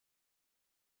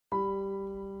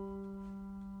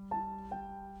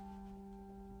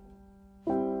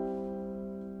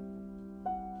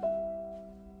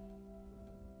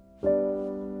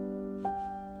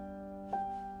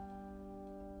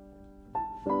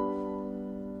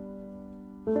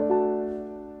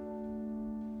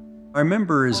I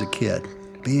remember as a kid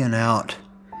being out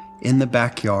in the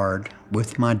backyard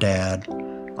with my dad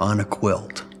on a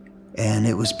quilt, and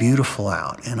it was beautiful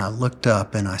out, and I looked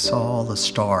up and I saw all the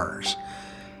stars,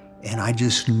 and I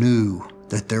just knew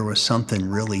that there was something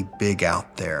really big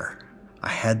out there. I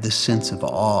had this sense of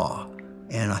awe,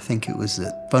 and I think it was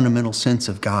the fundamental sense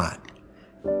of God,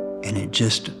 and it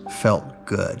just felt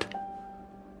good.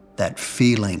 That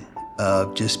feeling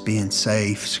of just being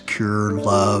safe, secure,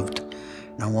 loved,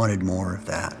 and I wanted more of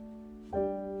that.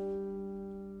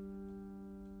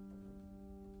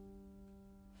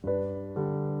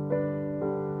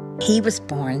 He was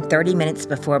born 30 minutes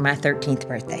before my 13th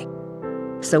birthday,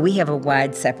 so we have a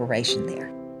wide separation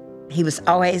there. He was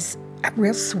always a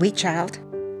real sweet child,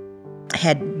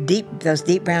 had those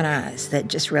deep brown eyes that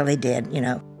just really did,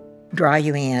 draw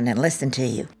you in and listen to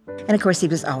you. And of course, he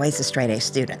was always a straight-A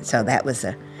student, so that was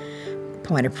a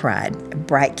point of pride. A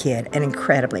bright kid, an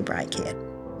incredibly bright kid.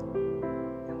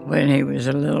 When he was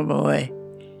a little boy,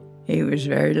 he was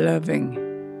very loving.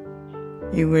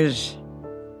 He was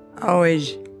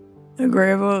always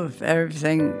agreeable with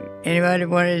everything anybody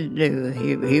wanted to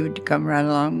do. He would come right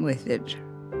along with it.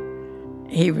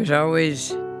 He was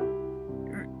always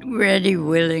ready,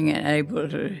 willing, and able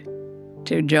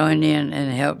to join in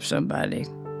and help somebody.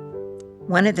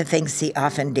 One of the things he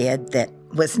often did that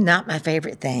was not my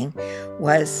favorite thing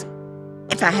was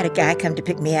if I had a guy come to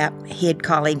pick me up, he'd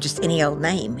call him just any old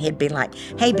name. He'd be like,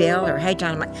 "Hey, Bill," or "Hey,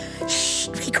 John." I'm like, "Shh,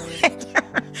 be quiet."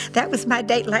 That was my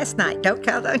date last night. Don't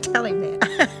tell him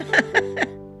that.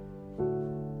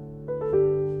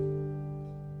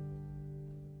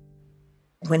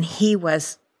 When he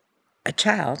was a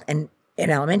child and in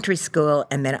elementary school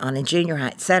and then on in junior high,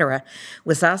 etc.,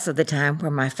 was also the time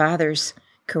where my father's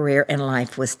career in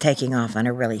life was taking off on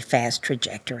a really fast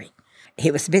trajectory.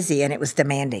 He was busy and it was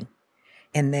demanding.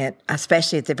 And that,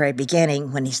 especially at the very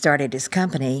beginning, when he started his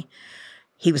company,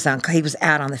 he was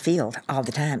out on the field all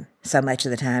the time, so much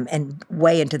of the time, and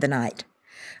way into the night.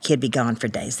 He'd be gone for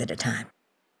days at a time.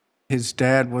 His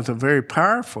dad was a very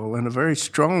powerful and a very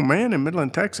strong man in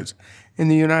Midland, Texas, in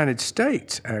the United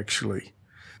States, actually.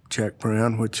 Jack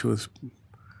Brown, which was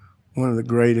one of the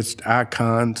greatest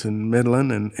icons in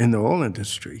Midland and in the oil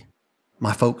industry.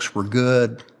 My folks were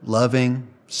good, loving,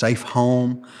 safe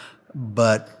home,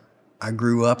 but I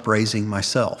grew up raising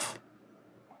myself.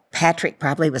 Patrick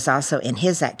probably was also in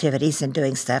his activities and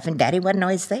doing stuff, and Daddy wasn't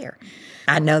always there.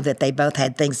 I know that they both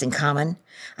had things in common.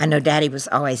 I know Daddy was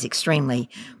always extremely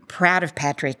proud of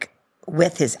Patrick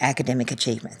with his academic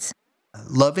achievements.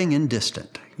 Loving and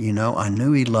distant. I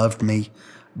knew he loved me,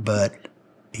 but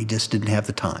he just didn't have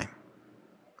the time.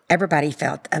 Everybody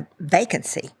felt a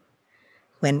vacancy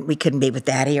when we couldn't be with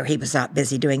Daddy or he was out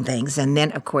busy doing things. And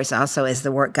then, of course, also as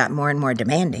the work got more and more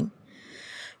demanding,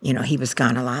 he was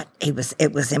gone a lot. It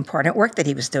was important work that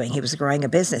he was doing. He was growing a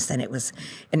business, and it was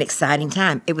an exciting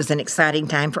time. It was an exciting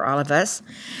time for all of us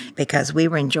because we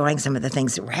were enjoying some of the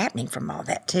things that were happening from all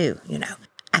that, too,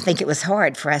 I think it was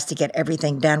hard for us to get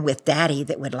everything done with Daddy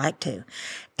that we'd like to.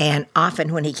 And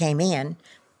often when he came in,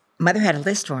 Mother had a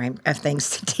list for him of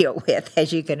things to deal with,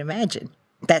 as you can imagine.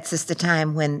 That's just the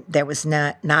time when there was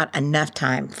not enough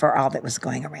time for all that was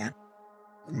going around.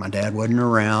 My dad wasn't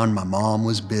around. My mom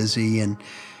was busy, and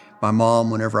my mom,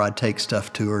 whenever I'd take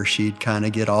stuff to her, she'd kind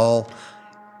of get all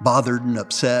bothered and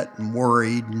upset and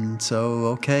worried. And so,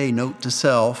 okay, note to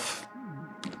self,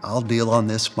 I'll deal on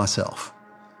this myself.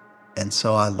 And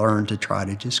so I learned to try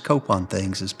to just cope on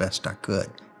things as best I could.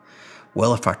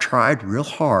 Well, if I tried real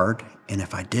hard and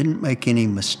if I didn't make any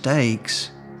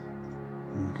mistakes,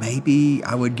 maybe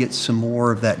I would get some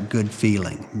more of that good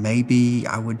feeling. Maybe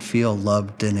I would feel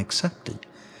loved and accepted.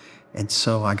 And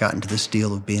so I got into this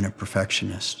deal of being a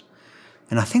perfectionist.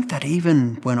 And I think that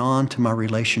even went on to my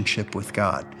relationship with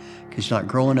God. Because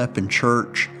growing up in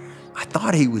church, I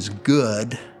thought he was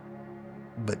good,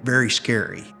 but very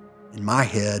scary. In my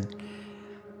head,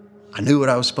 I knew what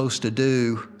I was supposed to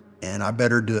do, and I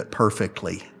better do it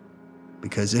perfectly.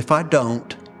 Because if I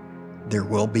don't, there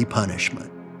will be punishment.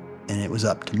 And it was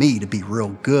up to me to be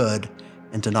real good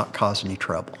and to not cause any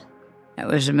trouble. That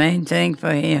was the main thing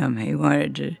for him. He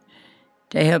wanted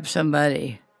to help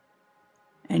somebody.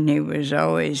 And he was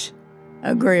always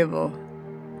agreeable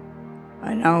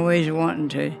and always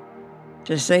wanting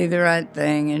to say the right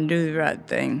thing and do the right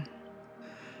thing.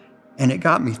 And it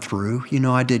got me through.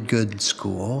 I did good in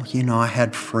school. I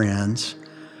had friends,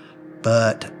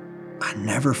 but I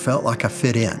never felt like I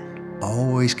fit in.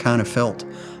 Always kind of felt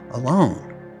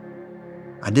alone.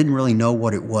 I didn't really know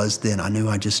what it was then. I knew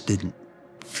I just didn't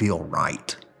feel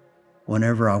right.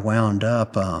 Whenever I wound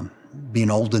up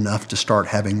being old enough to start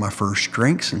having my first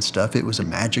drinks and stuff, it was a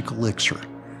magic elixir.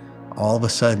 All of a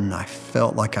sudden, I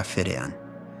felt like I fit in.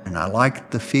 And I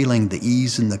liked the feeling, the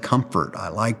ease and the comfort. I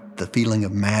liked the feeling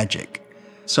of magic.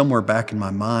 Somewhere back in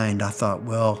my mind, I thought,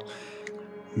 well,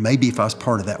 maybe if I was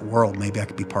part of that world, maybe I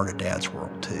could be part of Dad's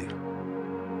world too.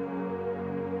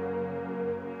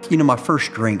 You know, my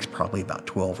first drink's probably about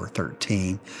 12 or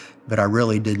 13, but I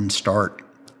really didn't start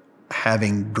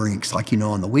having drinks like,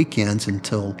 on the weekends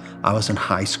until I was in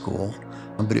high school.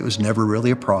 But it was never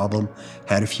really a problem.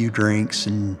 Had a few drinks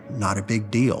and not a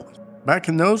big deal. Back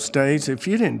in those days, if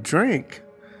you didn't drink,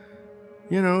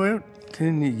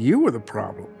 then you were the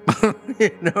problem.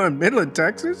 In Midland,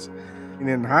 Texas. And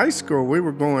in high school, we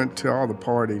were going to all the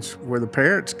parties where the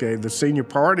parents gave, the senior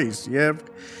parties. You have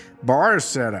bars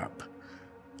set up,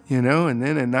 and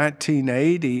then in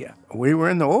 1980, we were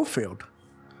in the oil field.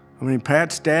 I mean,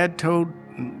 Pat's dad told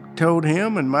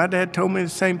him, and my dad told me the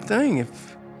same thing.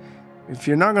 If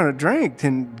you're not going to drink,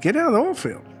 then get out of the oil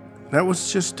field. That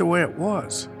was just the way it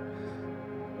was.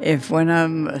 If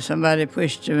when somebody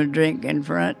pushed him a drink in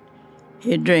front,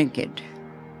 he'd drink it.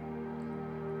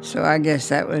 So I guess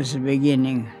that was the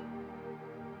beginning.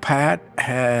 Pat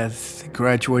has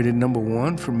graduated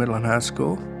 #1 from Midland High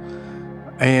School.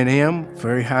 A&M,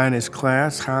 very high in his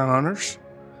class, high honors.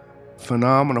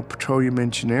 Phenomenal petroleum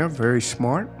engineer, very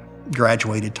smart.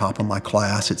 Graduated top of my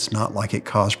class. It's not like it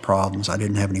caused problems. I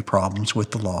didn't have any problems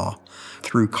with the law.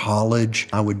 Through college,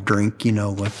 I would drink, a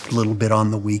little bit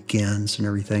on the weekends and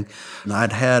everything. And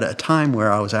I'd had a time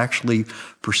where I was actually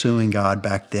pursuing God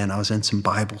back then. I was in some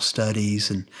Bible studies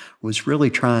and was really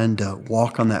trying to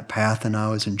walk on that path, and I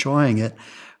was enjoying it.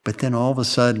 But then all of a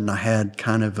sudden, I had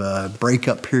kind of a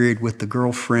breakup period with the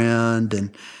girlfriend,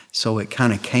 and so it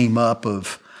kind of came up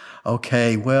of,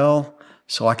 okay, well,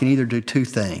 so I can either do two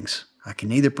things. I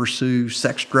can either pursue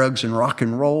sex, drugs, and rock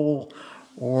and roll,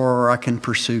 or I can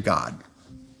pursue God.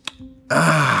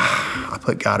 I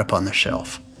put God up on the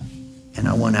shelf, and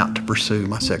I went out to pursue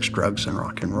my sex, drugs, and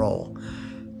rock and roll.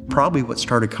 Probably what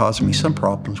started causing me some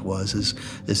problems is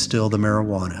still the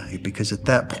marijuana, because at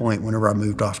that point, whenever I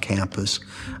moved off campus,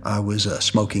 I was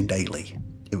smoking daily.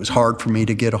 It was hard for me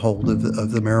to get a hold of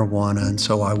the marijuana, and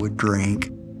so I would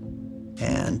drink.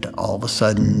 And all of a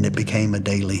sudden, it became a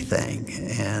daily thing.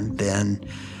 And then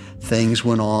things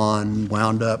went on,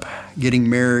 wound up getting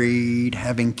married,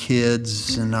 having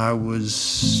kids, and I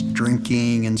was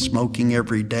drinking and smoking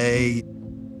every day.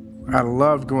 I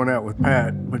loved going out with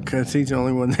Pat because he's the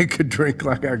only one that could drink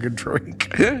like I could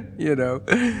drink.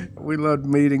 We loved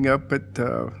meeting up at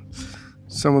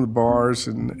some of the bars,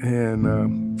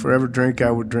 and for every drink I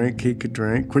would drink, he could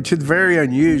drink, which is very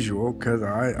unusual because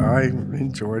I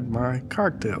enjoyed my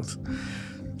cocktails.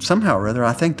 Somehow or other,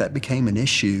 I think that became an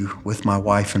issue with my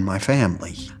wife and my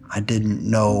family. I didn't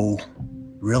know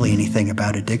really anything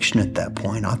about addiction at that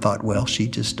point. I thought, well, she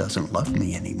just doesn't love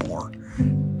me anymore.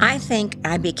 I think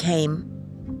I became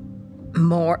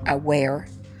more aware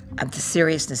of the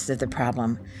seriousness of the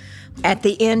problem at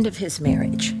the end of his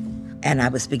marriage, and I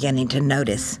was beginning to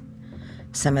notice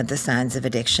some of the signs of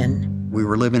addiction. We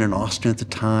were living in Austin at the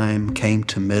time, came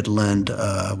to Midland,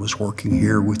 was working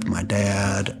here with my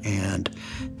dad, and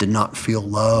did not feel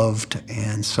loved.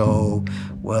 And so,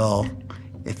 well,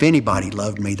 if anybody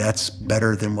loved me, that's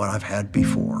better than what I've had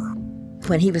before.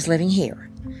 When he was living here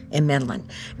in Midland,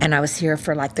 and I was here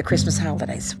for like the Christmas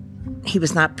holidays, he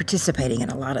was not participating in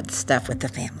a lot of the stuff with the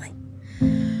family.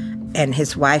 And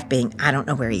his wife being, I don't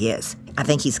know where he is. I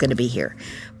think he's going to be here,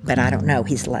 but I don't know,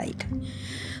 he's late.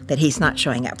 That he's not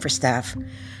showing up for stuff,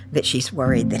 that she's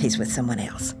worried that he's with someone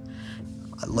else.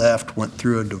 I left, went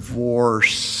through a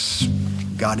divorce,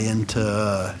 got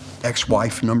into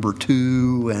ex-wife number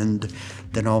 2, and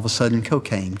then all of a sudden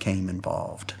cocaine came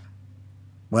involved.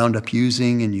 Wound up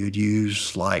using, and you'd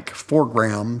use like 4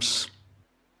 grams,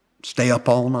 stay up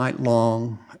all night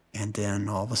long, and then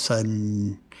all of a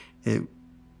sudden it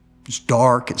was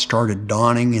dark, it started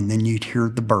dawning, and then you'd hear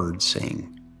the birds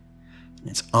sing. And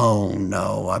it's, oh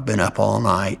no, I've been up all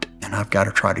night and I've got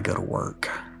to try to go to work.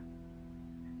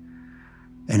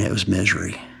 And it was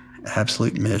misery,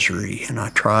 absolute misery. And I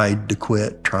tried to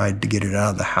quit, tried to get it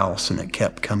out of the house, and it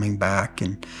kept coming back.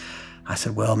 And I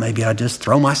said, well, maybe I just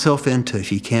throw myself into it.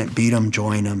 If you can't beat them,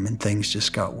 join them. And things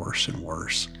just got worse and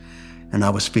worse. And I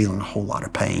was feeling a whole lot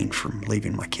of pain from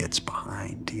leaving my kids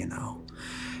behind, you know.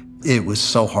 It was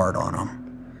so hard on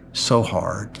them, so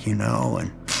hard, you know.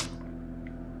 And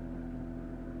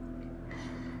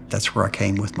that's where I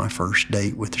came with my first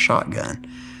date with the shotgun.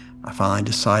 I finally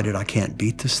decided I can't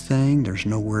beat this thing. There's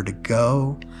nowhere to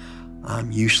go.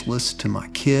 I'm useless to my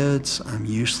kids. I'm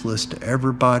useless to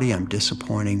everybody. I'm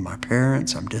disappointing my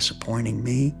parents. I'm disappointing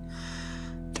me.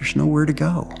 There's nowhere to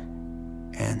go.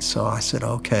 And so I said,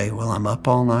 okay, well, I'm up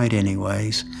all night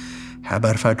anyways. How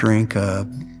about if I drink a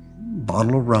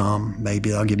bottle of rum?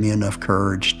 Maybe that'll give me enough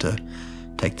courage to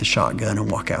take the shotgun and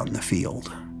walk out in the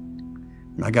field.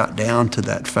 And I got down to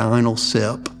that final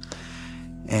sip,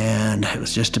 and it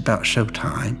was just about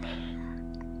showtime.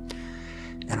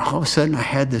 And all of a sudden, I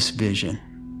had this vision.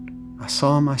 I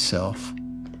saw myself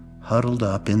huddled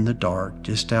up in the dark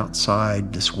just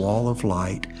outside this wall of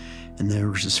light, and there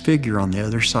was this figure on the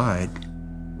other side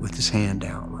with his hand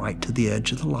out right to the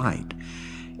edge of the light.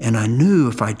 And I knew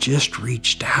if I just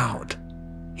reached out,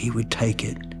 he would take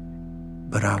it.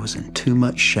 But I was in too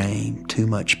much shame, too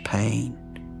much pain,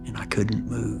 and I couldn't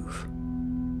move.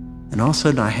 And all of a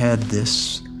sudden I had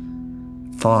this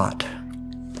thought,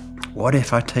 what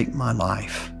if I take my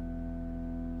life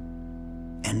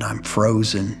and I'm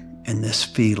frozen in this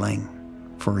feeling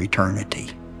for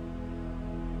eternity?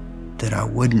 That I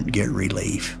wouldn't get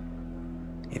relief.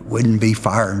 It wouldn't be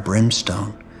fire and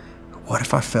brimstone. What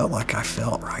if I felt like I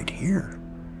felt right here?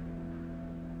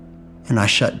 And I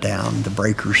shut down, the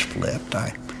breakers flipped.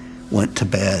 I went to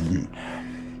bed, and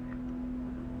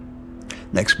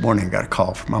next morning I got a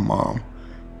call from my mom.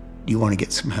 Do you want to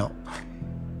get some help?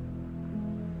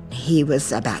 He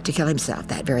was about to kill himself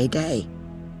that very day.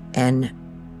 And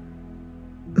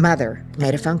Mother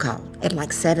made a phone call at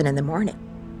like 7 in the morning,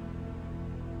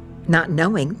 not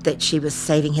knowing that she was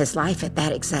saving his life at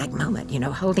that exact moment, you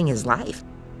know, holding his life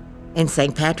and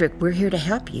saying, Patrick, we're here to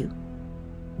help you.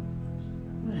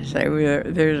 I say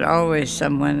there's always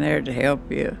someone there to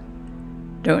help you.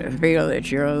 Don't feel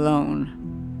that you're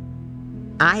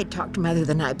alone. I had talked to Mother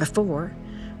the night before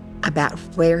about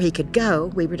where he could go.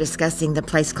 We were discussing the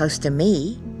place close to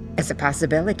me as a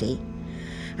possibility.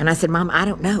 And I said, Mom, I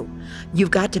don't know. You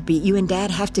and Dad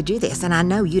have to do this. And I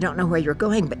know you don't know where you're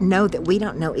going, but know that we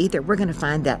don't know either. We're going to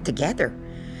find out together.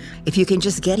 If you can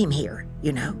just get him here,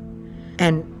 you know.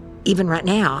 And even right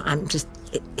now,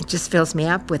 it just fills me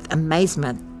up with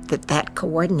amazement that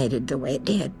coordinated the way it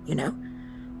did, you know.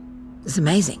 It's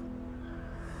amazing.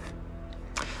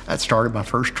 That started my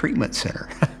first treatment center.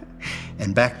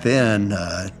 And back then,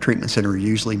 treatment center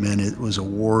usually meant it was a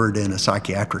ward in a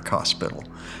psychiatric hospital.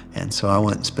 And so I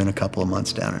went and spent a couple of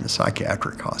months down in a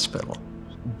psychiatric hospital.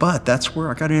 But that's where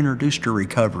I got introduced to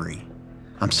recovery.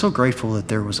 I'm so grateful that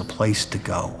there was a place to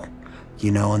go,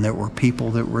 you know, and there were people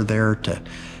that were there to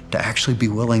actually be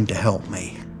willing to help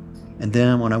me. And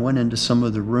then when I went into some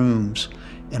of the rooms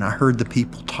and I heard the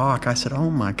people talk, I said, oh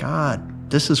my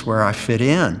God, this is where I fit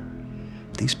in.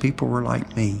 These people were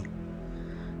like me.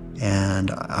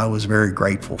 And I was very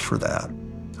grateful for that.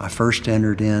 I first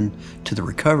entered into the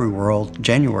recovery world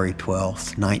January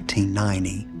 12th,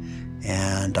 1990.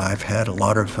 And I've had a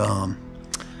lot of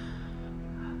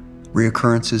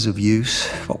reoccurrences of use,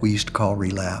 what we used to call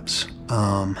relapse,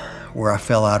 where I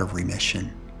fell out of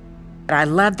remission. But I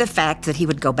love the fact that he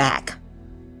would go back.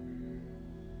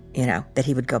 You know, that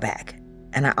he would go back.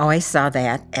 And I always saw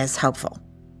that as hopeful.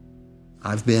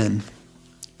 I've been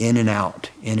in and out,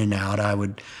 in and out. I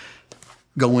would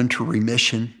go into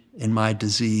remission in my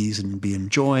disease and be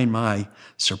enjoying my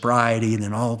sobriety, and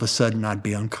then all of a sudden I'd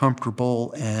be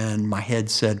uncomfortable and my head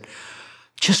said,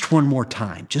 just one more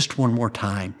time, just one more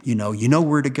time. You know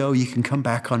where to go, you can come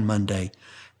back on Monday.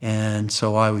 And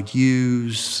so I would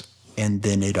use, and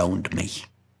then it owned me.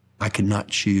 I could not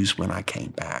choose when I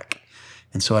came back.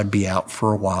 And so I'd be out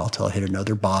for a while till I hit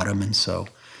another bottom, and so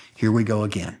here we go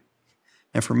again.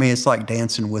 And for me, it's like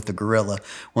dancing with a gorilla.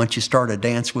 Once you start a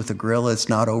dance with a gorilla, it's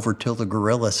not over till the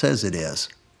gorilla says it is.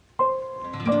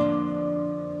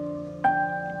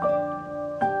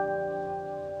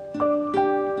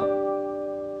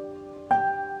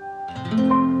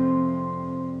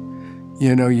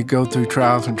 You know, you go through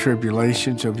trials and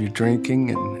tribulations of your drinking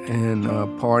and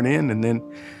partying, and then,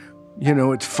 you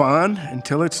know, it's fun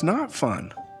until it's not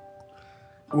fun.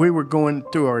 We were going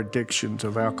through our addictions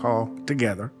of alcohol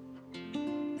together.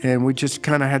 And we just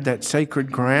kind of had that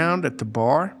sacred ground at the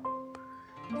bar,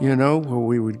 you know, where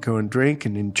we would go and drink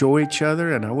and enjoy each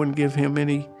other, and I wouldn't give him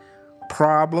any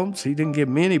problems. He didn't give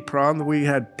me any problems. We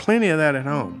had plenty of that at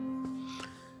home.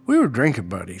 We were drinking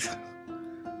buddies.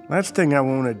 Last thing I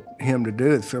wanted him to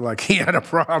do is feel like he had a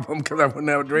problem because I wouldn't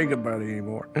have a drinking buddy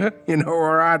anymore, you know,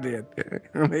 or I did.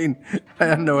 I mean,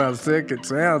 I know how sick it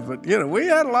sounds, but, you know, we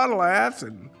had a lot of laughs,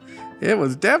 and it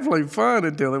was definitely fun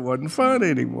until it wasn't fun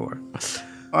anymore.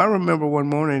 I remember one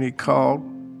morning he called,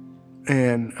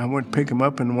 and I went to pick him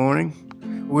up in the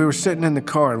morning. We were sitting in the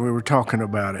car, and we were talking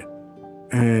about it.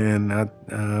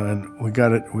 and we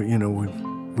got it.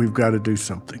 We've got to do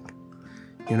something.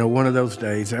 One of those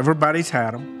days, everybody's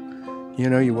had them.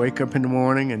 You wake up in the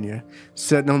morning and you're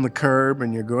sitting on the curb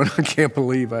and you're going, I can't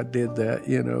believe I did that.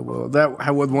 Well,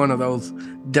 that was one of those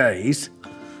days,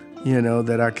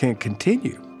 that I can't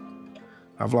continue.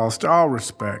 I've lost all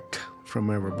respect from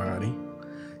everybody.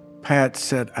 Pat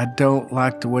said, I don't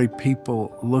like the way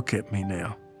people look at me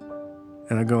now.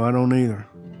 And I go, I don't either.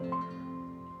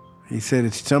 He said,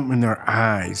 it's something in their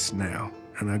eyes now.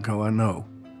 And I go, I know.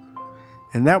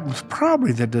 And that was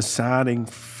probably the deciding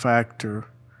factor.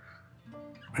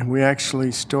 And we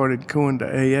actually started going to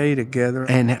AA together.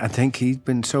 And I think he's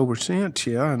been sober since,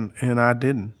 yeah, and I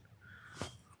didn't.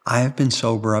 I have been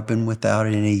sober. I've been without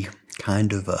any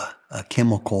kind of a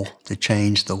chemical to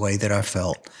change the way that I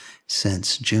felt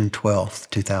since June 12th,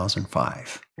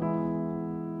 2005.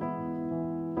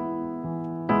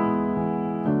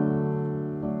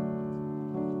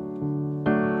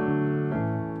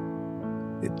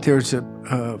 There's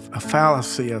a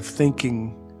fallacy of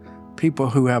thinking people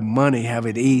who have money have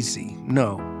it easy.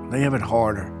 No, they have it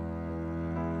harder,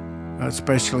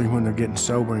 especially when they're getting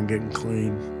sober and getting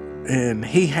clean. And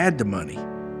he had the money,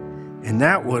 and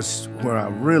that was where I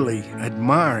really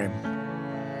admire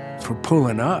him for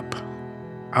pulling up.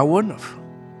 I wouldn't have.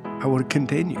 I would have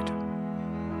continued.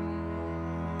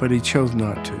 But he chose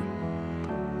not to.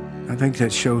 I think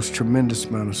that shows tremendous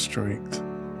amount of strength.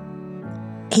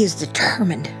 He's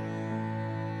determined.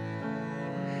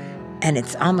 And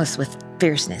it's almost with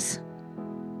fierceness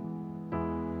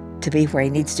to be where he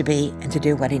needs to be and to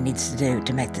do what he needs to do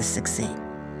to make this succeed.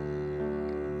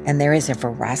 And there is a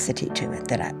veracity to it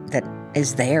that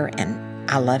is there, and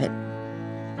I love it.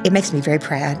 It makes me very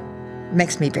proud. It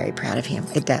makes me very proud of him.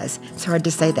 It does. It's hard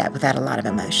to say that without a lot of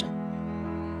emotion.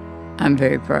 I'm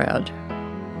very proud.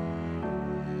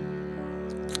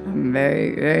 I'm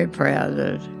very, very proud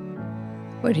of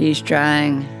what he's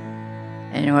trying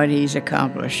and what he's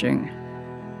accomplishing.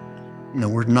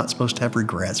 We're not supposed to have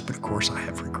regrets, but of course I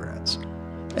have regrets.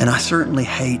 And I certainly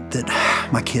hate that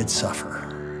my kids suffer.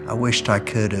 I wished I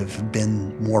could have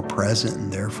been more present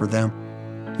and there for them.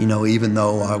 Even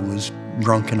though I was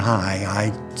drunk and high,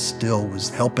 I still was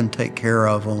helping take care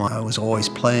of them. I was always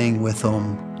playing with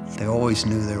them. They always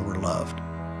knew they were loved.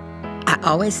 I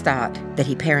always thought that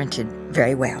he parented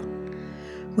very well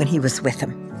when he was with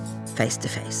them face to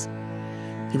face.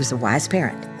 He was a wise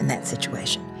parent in that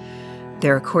situation.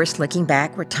 There, of course, looking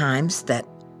back, were times that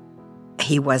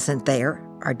he wasn't there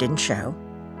or didn't show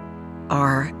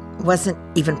or wasn't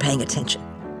even paying attention.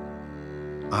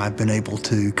 I've been able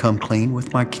to come clean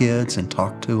with my kids and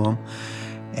talk to them,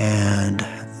 and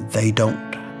they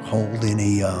don't hold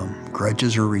any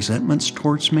grudges or resentments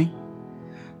towards me.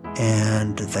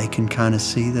 And they can kind of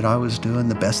see that I was doing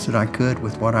the best that I could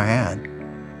with what I had.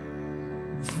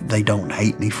 They don't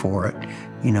hate me for it.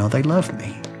 They love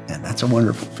me, and that's a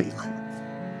wonderful feeling.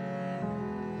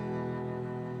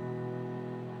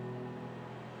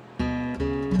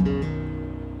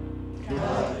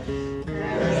 God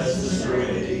grant us the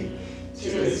serenity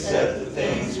to accept the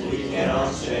things we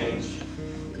cannot change,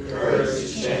 the courage to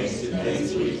change the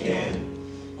things we can,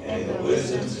 and the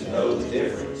wisdom to know the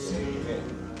difference.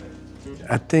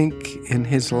 I think in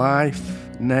his life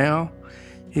now,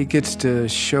 he gets to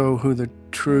show who the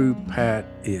true Pat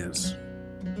is.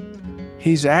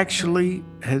 He's actually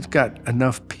has got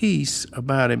enough peace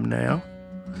about him now.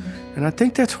 And I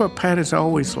think that's what Pat has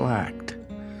always lacked,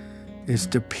 is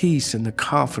the peace and the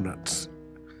confidence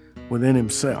within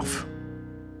himself.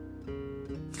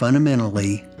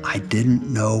 Fundamentally, I didn't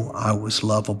know I was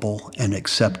lovable and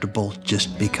acceptable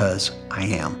just because I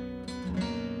am.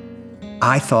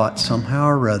 I thought somehow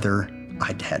or other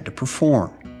I'd had to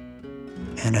perform.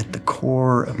 And at the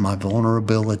core of my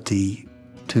vulnerability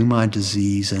to my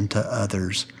disease and to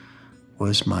others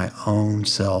was my own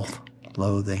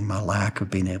self-loathing, my lack of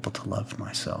being able to love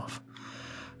myself.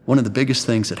 One of the biggest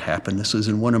things that happened, this was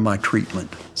in one of my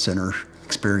treatment center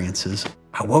experiences.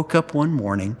 I woke up one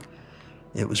morning,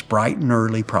 it was bright and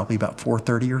early, probably about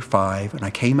 4:30 or 5, and I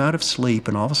came out of sleep,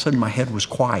 and all of a sudden my head was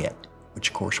quiet, which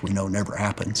of course we know never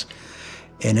happens.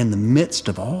 And in the midst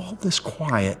of all this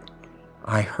quiet,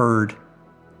 I heard,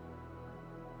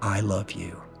 I love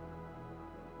you.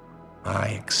 I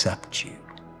accept you.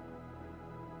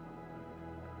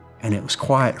 And it was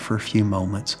quiet for a few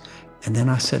moments. And then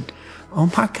I said,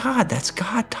 oh my God, that's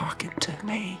God talking to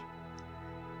me.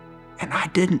 And I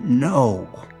didn't know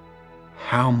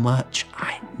how much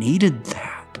I needed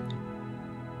that.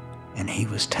 And he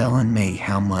was telling me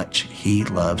how much he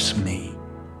loves me.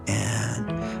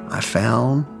 And I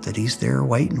found that he's there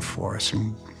waiting for us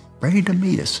and ready to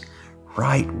meet us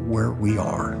right where we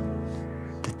are,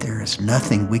 that there is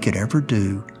nothing we could ever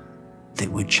do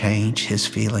that would change his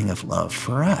feeling of love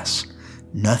for us,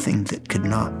 nothing that could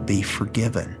not be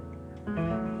forgiven.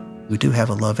 We do have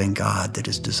a loving God that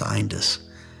has designed us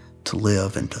to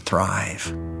live and to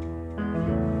thrive.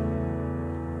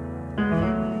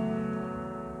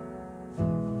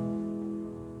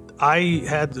 I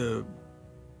had the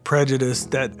prejudice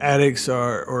that addicts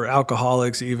or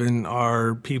alcoholics even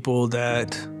are people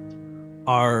that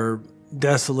are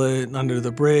desolate, under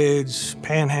the bridge,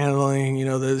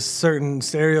 panhandling, there's certain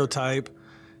stereotype,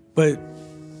 but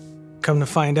come to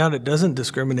find out it doesn't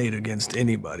discriminate against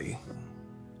anybody.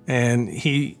 And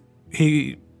he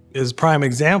is prime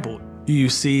example. You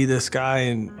see this guy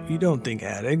and you don't think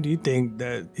addict, you think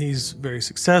that he's very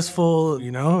successful,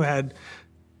 had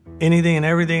anything and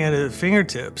everything at his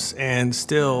fingertips, and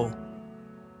still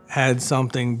had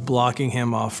something blocking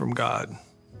him off from God.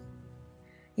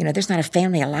 There's not a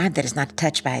family alive that is not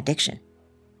touched by addiction.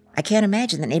 I can't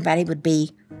imagine that anybody would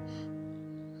be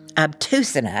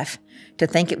obtuse enough to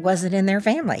think it wasn't in their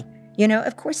family.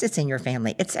 Of course it's in your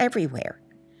family. It's everywhere.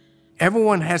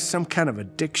 Everyone has some kind of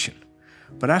addiction,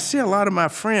 but I see a lot of my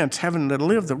friends having to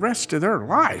live the rest of their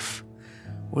life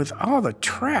with all the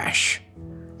trash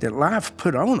that life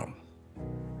put on them,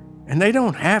 and they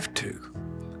don't have to.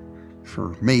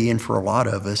 For me and for a lot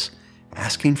of us,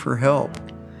 asking for help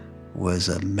was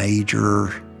a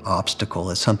major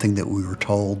obstacle. It's something that we were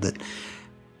told that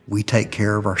we take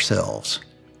care of ourselves.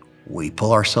 We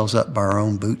pull ourselves up by our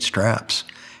own bootstraps,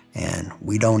 and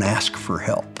we don't ask for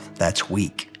help. That's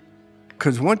weak.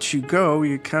 Because once you go,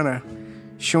 you're kind of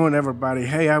showing everybody,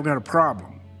 hey, I've got a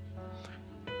problem.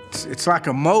 It's like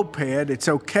a moped. It's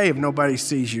okay if nobody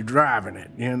sees you driving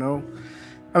it,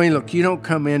 I mean, look, you don't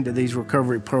come into these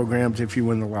recovery programs if you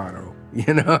win the lotto.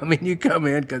 You come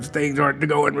in because things aren't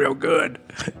going real good.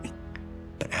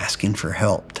 But asking for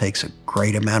help takes a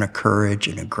great amount of courage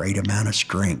and a great amount of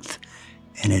strength.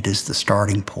 And it is the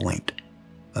starting point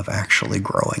of actually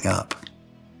growing up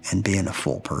and being a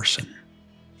full person.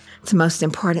 It's the most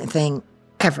important thing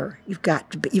ever. You've got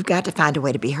to find a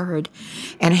way to be heard,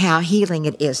 and how healing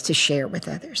it is to share with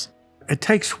others. It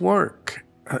takes work.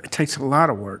 It takes a lot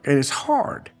of work. And it's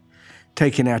hard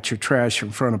taking out your trash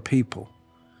in front of people.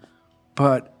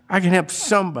 But I can help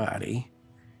somebody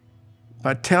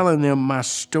by telling them my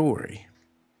story.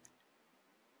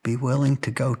 Be willing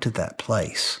to go to that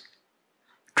place.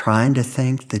 Trying to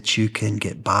think that you can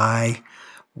get by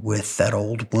with that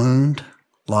old wound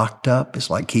locked up is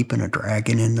like keeping a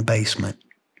dragon in the basement.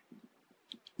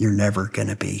 You're never going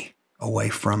to be away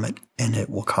from it, and it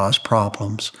will cause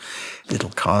problems. It'll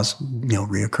cause,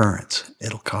 reoccurrence.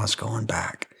 It'll cause going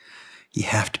back. You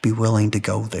have to be willing to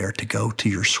go there, to go to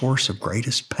your source of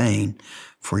greatest pain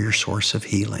for your source of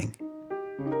healing.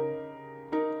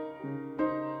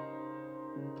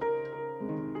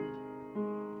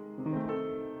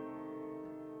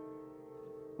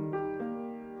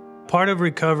 Part of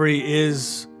recovery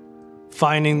is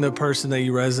finding the person that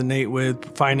you resonate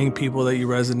with, finding people that you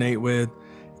resonate with,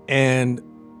 and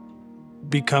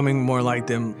becoming more like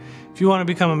them. If you want to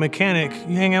become a mechanic,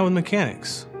 you hang out with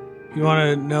mechanics. If you want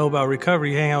to know about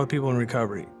recovery, you hang out with people in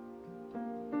recovery.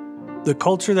 The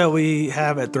culture that we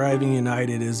have at Thriving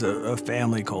United is a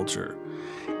family culture.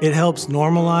 It helps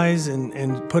normalize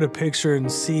and put a picture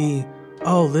and see,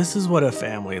 oh, this is what a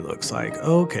family looks like.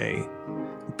 Okay.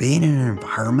 Being in an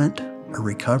environment, a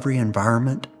recovery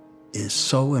environment, is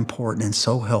so important and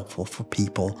so helpful for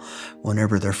people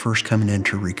whenever they're first coming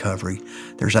into recovery.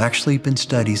 There's actually been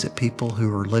studies that people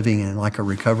who are living in like a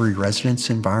recovery residence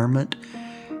environment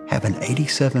have an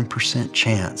 87%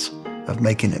 chance of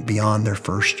making it beyond their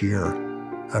first year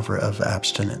of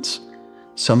abstinence.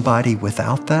 Somebody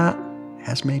without that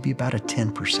has maybe about a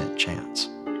 10% chance.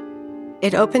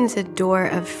 It opens a door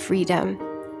of freedom,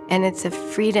 and it's a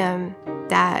freedom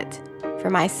that, for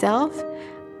myself,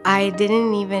 I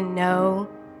didn't even know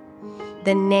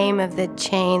the name of the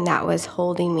chain that was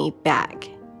holding me back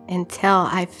until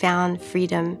I found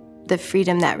freedom, the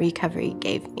freedom that recovery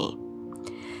gave me.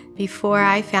 Before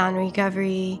I found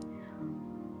recovery,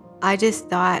 I just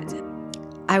thought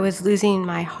I was losing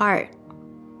my heart,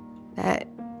 that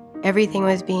everything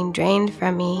was being drained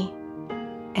from me,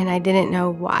 and I didn't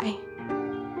know why.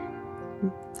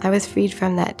 I was freed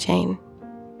from that chain.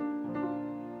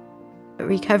 But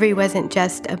recovery wasn't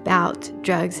just about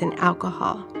drugs and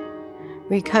alcohol.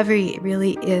 Recovery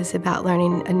really is about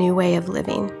learning a new way of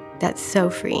living that's so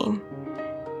freeing.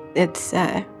 It's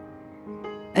a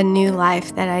new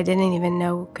life that I didn't even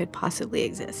know could possibly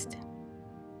exist.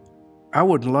 I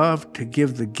would love to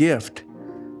give the gift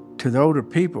to the older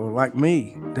people like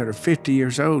me that are 50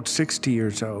 years old, 60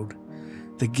 years old,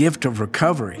 the gift of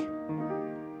recovery.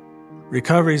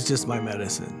 Recovery is just my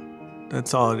medicine.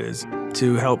 That's all it is,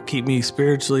 to help keep me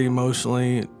spiritually,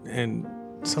 emotionally, and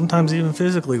sometimes even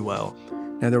physically well.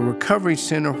 Now, the Recovery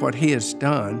Center, what he has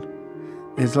done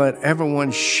is let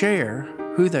everyone share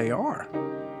who they are.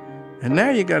 And now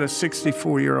you got a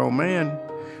 64-year-old man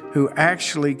who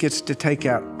actually gets to take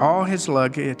out all his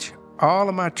luggage, all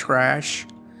of my trash,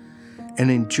 and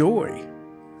enjoy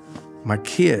my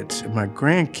kids and my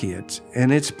grandkids.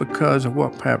 And it's because of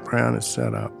what Pat Brown has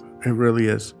set up. It really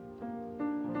is.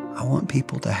 I want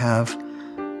people to have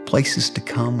places to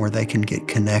come where they can get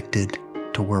connected,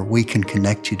 to where we can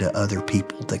connect you to other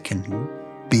people that can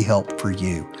be help for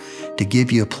you, to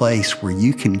give you a place where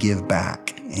you can give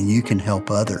back and you can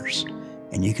help others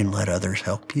and you can let others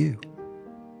help you.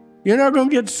 You're not going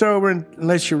to get sober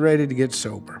unless you're ready to get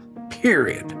sober,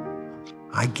 period.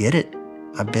 I get it.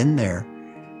 I've been there.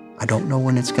 I don't know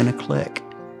when it's going to click.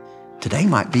 Today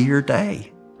might be your day,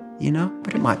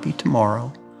 but it might be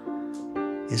tomorrow.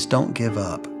 Is don't give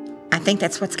up. I think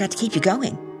that's what's got to keep you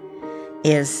going,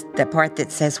 is the part that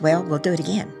says, well, we'll do it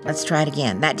again. Let's try it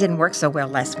again. That didn't work so well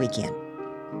last weekend.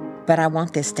 But I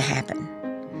want this to happen.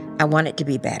 I want it to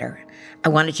be better. I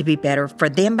want it to be better for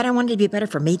them, but I want it to be better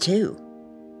for me too.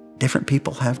 Different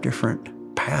people have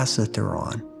different paths that they're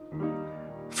on.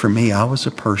 For me, I was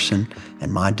a person,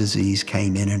 and my disease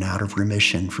came in and out of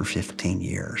remission for 15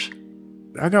 years.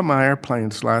 I got my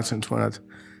airplane's license when I was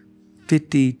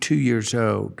 52 years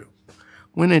old.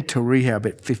 Went into rehab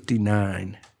at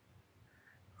 59.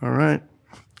 All right?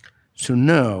 So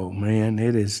no, man,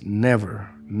 it is never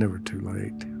too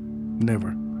late.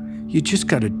 Never. You just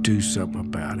got to do something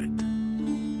about it.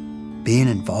 Being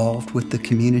involved with the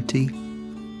community,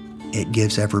 it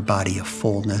gives everybody a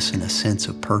fullness and a sense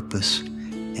of purpose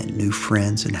and new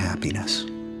friends and happiness.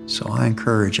 So I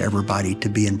encourage everybody to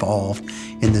be involved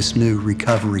in this new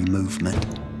recovery movement.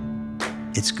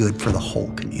 It's good for the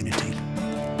whole community.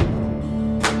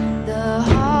 The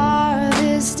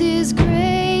harvest is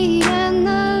great.